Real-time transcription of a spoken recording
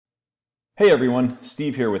Hey everyone,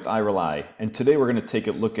 Steve here with iRely, and today we're going to take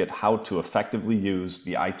a look at how to effectively use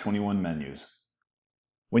the i21 menus.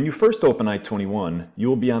 When you first open i21, you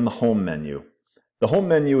will be on the Home menu. The Home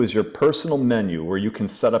menu is your personal menu where you can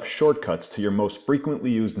set up shortcuts to your most frequently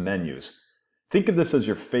used menus. Think of this as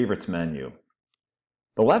your favorites menu.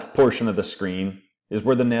 The left portion of the screen is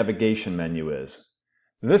where the navigation menu is.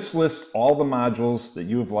 This lists all the modules that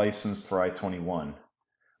you have licensed for i21.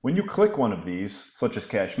 When you click one of these, such as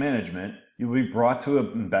cash management, you'll be brought to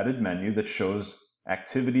an embedded menu that shows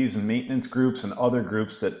activities and maintenance groups and other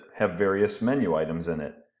groups that have various menu items in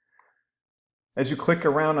it. As you click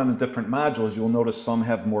around on the different modules, you'll notice some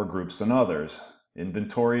have more groups than others.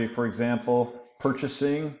 Inventory, for example,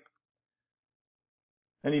 purchasing,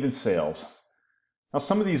 and even sales. Now,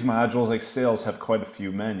 some of these modules, like sales, have quite a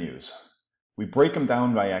few menus. We break them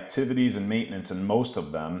down by activities and maintenance in most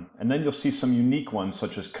of them, and then you'll see some unique ones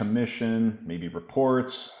such as commission, maybe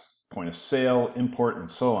reports, point of sale, import, and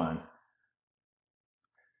so on.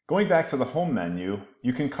 Going back to the Home menu,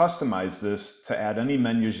 you can customize this to add any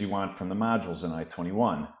menus you want from the modules in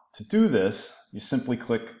i21. To do this, you simply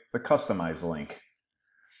click the Customize link.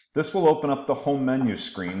 This will open up the Home menu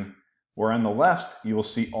screen, where on the left you will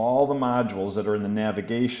see all the modules that are in the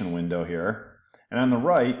navigation window here. And on the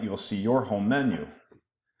right, you will see your Home menu.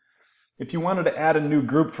 If you wanted to add a new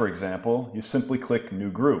group, for example, you simply click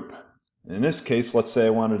New Group. In this case, let's say I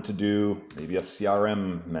wanted to do maybe a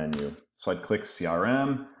CRM menu. So I'd click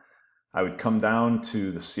CRM. I would come down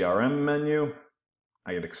to the CRM menu.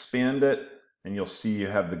 I would expand it, and you'll see you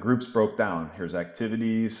have the groups broke down. Here's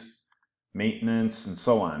activities, maintenance, and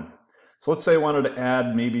so on. So let's say I wanted to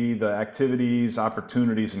add maybe the activities,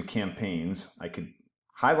 opportunities, and campaigns. I could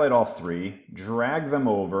highlight all three, drag them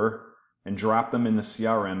over, and drop them in the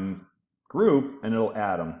CRM group, and it'll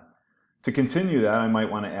add them. To continue that, I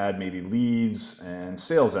might want to add maybe leads and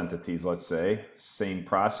sales entities, let's say. Same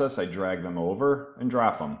process, I drag them over and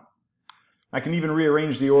drop them. I can even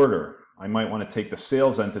rearrange the order. I might want to take the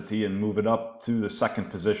sales entity and move it up to the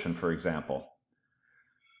second position, for example.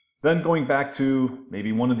 Then going back to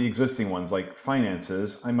maybe one of the existing ones like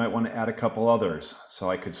finances, I might want to add a couple others. So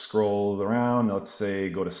I could scroll around, let's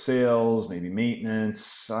say go to sales, maybe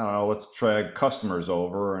maintenance, I don't know, let's drag customers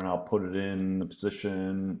over and I'll put it in the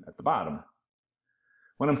position at the bottom.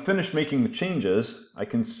 When I'm finished making the changes, I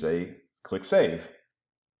can say click Save.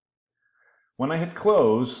 When I hit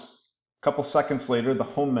Close, a couple seconds later, the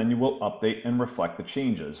Home menu will update and reflect the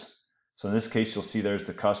changes. So in this case, you'll see there's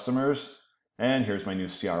the customers, and here's my new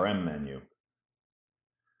CRM menu.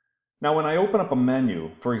 Now when I open up a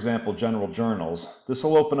menu, for example, General Journals, this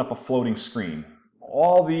will open up a floating screen.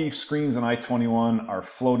 All the screens in i21 are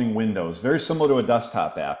floating windows, very similar to a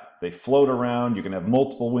desktop app. They float around, you can have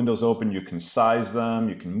multiple windows open, you can size them,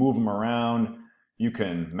 you can move them around, you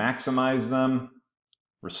can maximize them,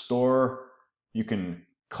 restore, you can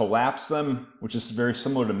collapse them, which is very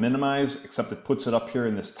similar to minimize, except it puts it up here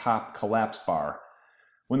in this top collapse bar.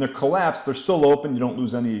 When they're collapsed, they're still open, you don't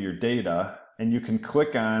lose any of your data, and you can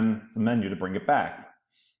click on the menu to bring it back.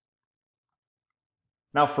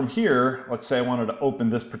 Now from here, let's say I wanted to open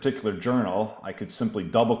this particular journal, I could simply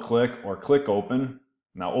double click or click open.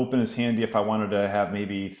 Now open is handy if I wanted to have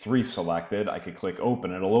maybe 3 selected, I could click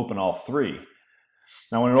open, it'll open all 3.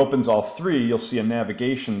 Now when it opens all 3, you'll see a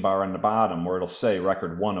navigation bar on the bottom where it'll say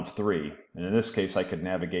record 1 of 3. And in this case, I could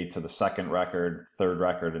navigate to the second record, third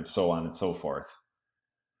record, and so on and so forth.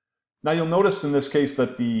 Now you'll notice in this case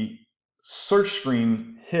that the search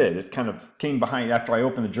screen hid. It kind of came behind. After I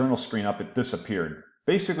opened the journal screen up, it disappeared.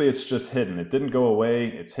 Basically, it's just hidden. It didn't go away.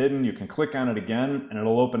 It's hidden. You can click on it again, and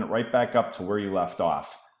it'll open it right back up to where you left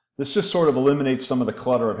off. This just sort of eliminates some of the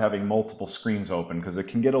clutter of having multiple screens open because it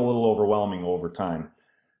can get a little overwhelming over time.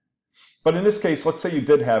 But in this case, let's say you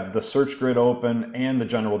did have the search grid open and the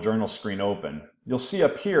general journal screen open. You'll see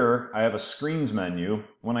up here, I have a screens menu.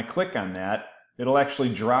 When I click on that, it'll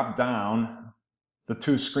actually drop down the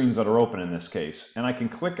 2 screens that are open in this case. And I can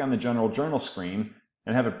click on the general journal screen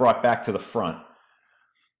and have it brought back to the front.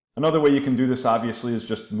 Another way you can do this, obviously, is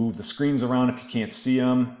just move the screens around if you can't see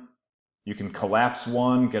them. You can collapse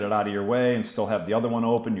one, get it out of your way, and still have the other one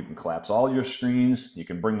open. You can collapse all your screens. You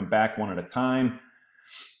can bring them back one at a time.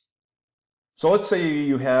 So let's say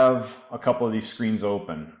you have a couple of these screens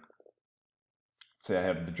open. Say I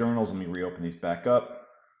have the journals. Let me reopen these back up.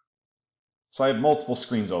 So I have multiple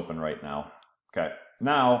screens open right now. Okay,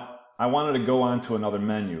 now I wanted to go on to another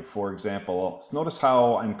menu. For example, let's notice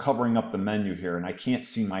how I'm covering up the menu here and I can't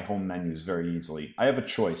see my home menus very easily. I have a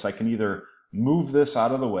choice. I can either move this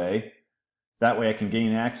out of the way, That way I can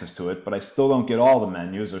gain access to it, but I still don't get all the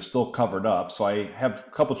menus. They're still covered up. So I have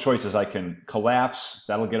a couple choices. I can collapse.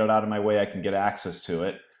 That'll get it out of my way. I can get access to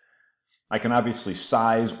it. I can obviously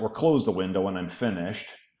size or close the window when I'm finished.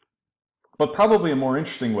 But probably a more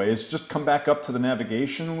interesting way is just come back up to the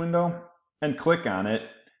navigation window and click on it,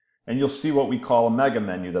 and you'll see what we call a mega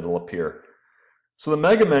menu that'll appear. So the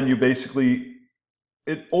mega menu basically,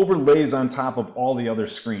 it overlays on top of all the other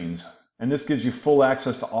screens, and this gives you full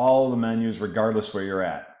access to all the menus regardless where you're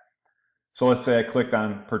at. So let's say I click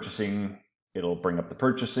on purchasing, it'll bring up the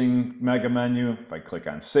purchasing mega menu. If I click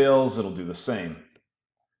on sales, it'll do the same.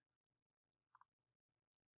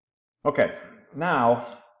 Okay,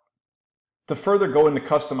 now to further go into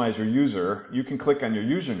customize your user, you can click on your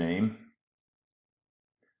username.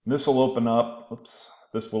 This will open up,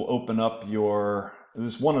 this is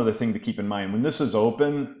one other thing to keep in mind. When this is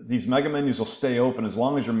open, these mega menus will stay open as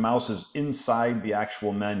long as your mouse is inside the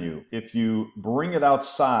actual menu. If you bring it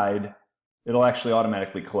outside, it'll actually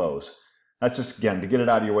automatically close. That's just, again, to get it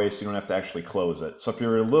out of your way so you don't have to actually close it. So if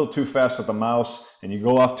you're a little too fast with the mouse and you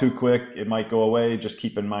go off too quick, it might go away. Just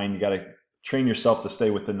keep in mind, you got to train yourself to stay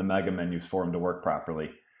within the mega menus for them to work properly.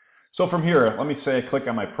 So from here, let me say I click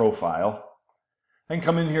on my profile. I can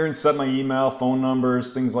come in here and set my email, phone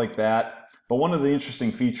numbers, things like that. But one of the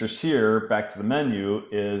interesting features here, back to the menu,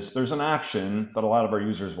 is there's an option that a lot of our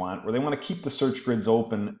users want where they want to keep the search grids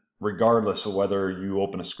open regardless of whether you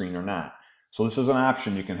open a screen or not. So this is an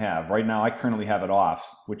option you can have. Right now I currently have it off,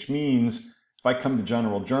 which means if I come to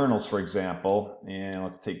general journals, for example, and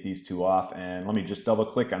let's take these two off, and let me just double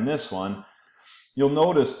click on this one, you'll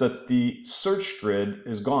notice that the search grid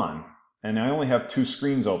is gone. And I only have two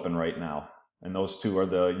screens open right now. And those two are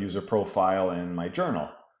the user profile and my journal.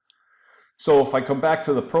 So if I come back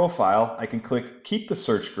to the profile, I can click keep the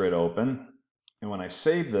search grid open. And when I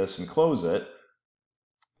save this and close it,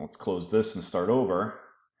 let's close this and start over.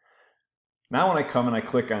 Now when I come and I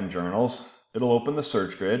click on journals, it'll open the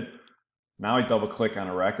search grid. Now I double click on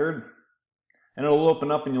a record and it'll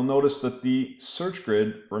open up, and you'll notice that the search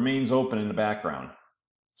grid remains open in the background.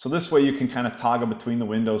 So this way you can kind of toggle between the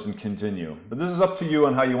windows and continue. But this is up to you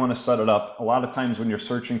on how you want to set it up. A lot of times when you're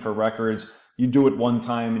searching for records, you do it one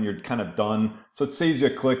time and you're kind of done. So it saves you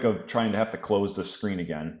a click of trying to have to close the screen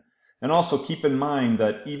again. And also keep in mind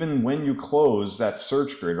that even when you close that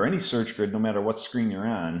search grid, or any search grid, no matter what screen you're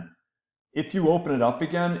on, if you open it up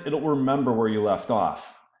again, it'll remember where you left off.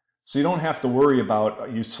 So you don't have to worry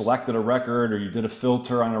about you selected a record or you did a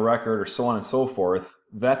filter on a record or so on and so forth.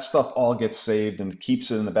 That stuff all gets saved and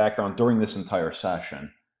keeps it in the background during this entire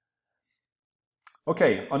session.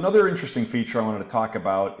 Okay, another interesting feature I wanted to talk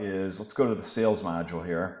about is, let's go to the sales module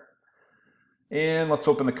here, and let's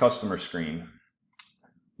open the customer screen.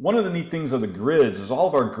 One of the neat things of the grids is all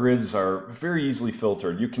of our grids are very easily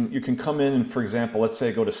filtered. You can come in and, for example, let's say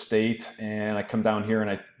I go to state and I come down here and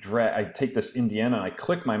I take this Indiana and I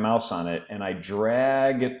click my mouse on it and I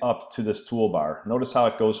drag it up to this toolbar. Notice how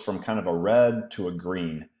it goes from kind of a red to a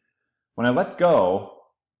green. When I let go,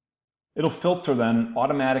 it'll filter then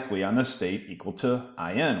automatically on this state equal to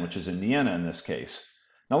IN, which is Indiana in this case.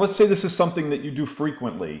 Now let's say this is something that you do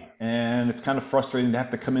frequently and it's kind of frustrating to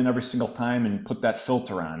have to come in every single time and put that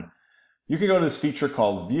filter on. You can go to this feature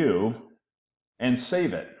called View and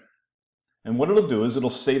save it. And what it'll do is it'll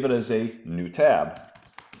save it as a new tab.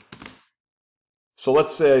 So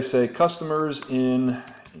let's say I say customers in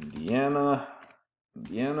Indiana,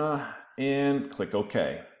 and click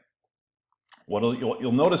OK. What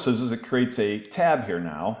you'll notice is it creates a tab here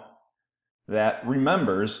now that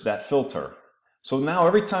remembers that filter. So now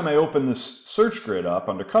every time I open this search grid up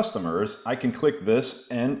under customers, I can click this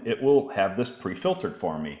and it will have this pre-filtered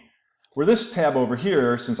for me. Where this tab over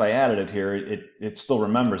here, since I added it here, it still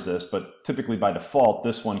remembers this, but typically by default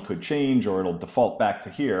this one could change or it'll default back to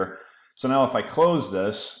here. So now if I close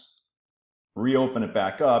this, reopen it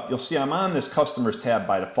back up, you'll see I'm on this customers tab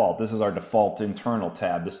by default. This is our default internal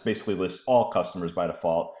tab. This basically lists all customers by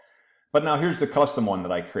default. But now here's the custom one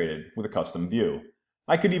that I created with a custom view.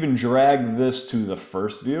 I could even drag this to the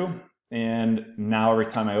first view, and now every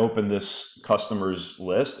time I open this customers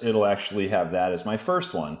list, it'll actually have that as my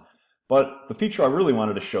first one. But the feature I really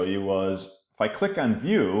wanted to show you was if I click on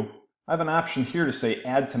view, I have an option here to say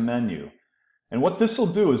add to menu. And what this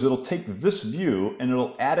will do is it'll take this view and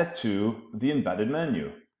it'll add it to the embedded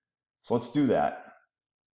menu. So let's do that.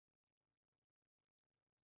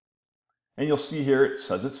 And you'll see here it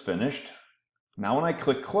says it's finished. Now when I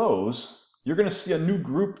click close, you're going to see a new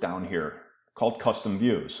group down here called custom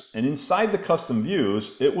views. And inside the custom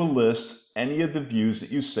views, it will list any of the views that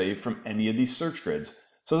you save from any of these search grids.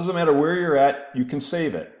 So it doesn't matter where you're at, you can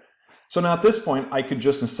save it. So now at this point, I could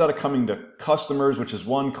just, instead of coming to customers, which is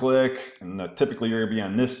one click, and typically you're gonna be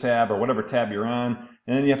on this tab or whatever tab you're on,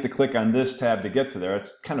 and then you have to click on this tab to get to there.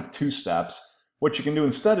 It's kind of two steps. What you can do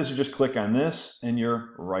instead is you just click on this and you're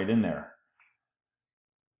right in there.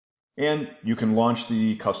 And you can launch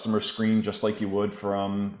the customer screen just like you would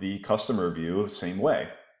from the customer view, same way.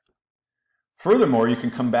 Furthermore, you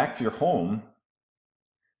can come back to your home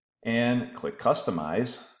and click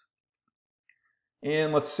Customize.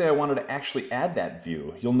 And let's say I wanted to actually add that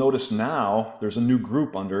view. You'll notice now there's a new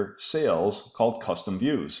group under Sales called Custom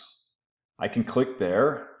Views. I can click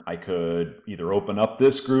there. I could either open up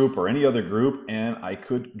this group or any other group, and I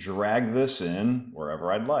could drag this in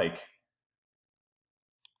wherever I'd like.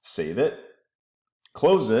 Save it,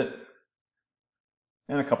 close it,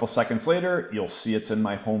 and a couple seconds later, you'll see it's in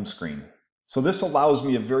my home screen. So this allows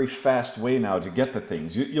me a very fast way now to get to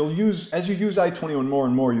things. As you use i21 more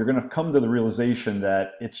and more, you're going to come to the realization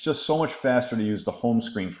that it's just so much faster to use the home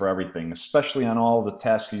screen for everything, especially on all the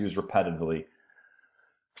tasks you use repetitively.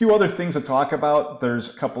 A few other things to talk about.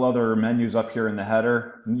 There's a couple other menus up here in the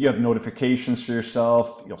header. You have notifications for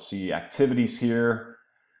yourself. You'll see activities here.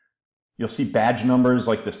 You'll see badge numbers,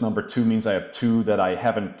 like this number 2 means I have 2 that I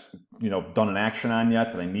haven't, done an action on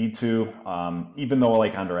yet that I need to. Even though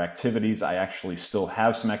like under activities, I actually still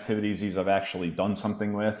have some activities these I've actually done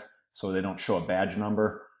something with, so they don't show a badge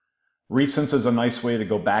number. Recents is a nice way to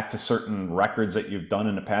go back to certain records that you've done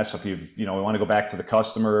in the past. So if you want to go back to the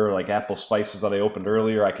customer, like Apple Spices that I opened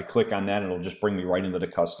earlier, I could click on that and it'll just bring me right into the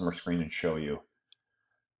customer screen and show you.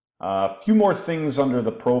 A few more things under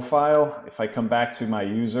the profile. If I come back to my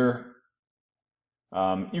user,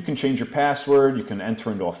 you can change your password. You can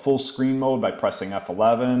enter into a full screen mode by pressing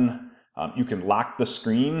F11. You can lock the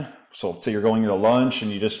screen. So let's say you're going to lunch and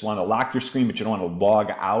you just want to lock your screen, but you don't want to log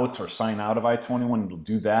out or sign out of i21. You'll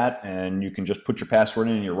do that, and you can just put your password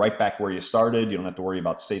in and you're right back where you started. You don't have to worry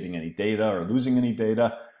about saving any data or losing any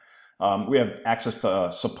data. We have access to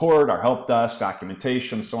support, our help desk,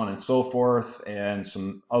 documentation, so on and so forth, and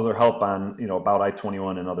some other help on, about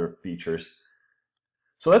i21 and other features.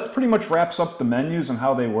 So that pretty much wraps up the menus and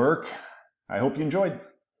how they work. I hope you enjoyed.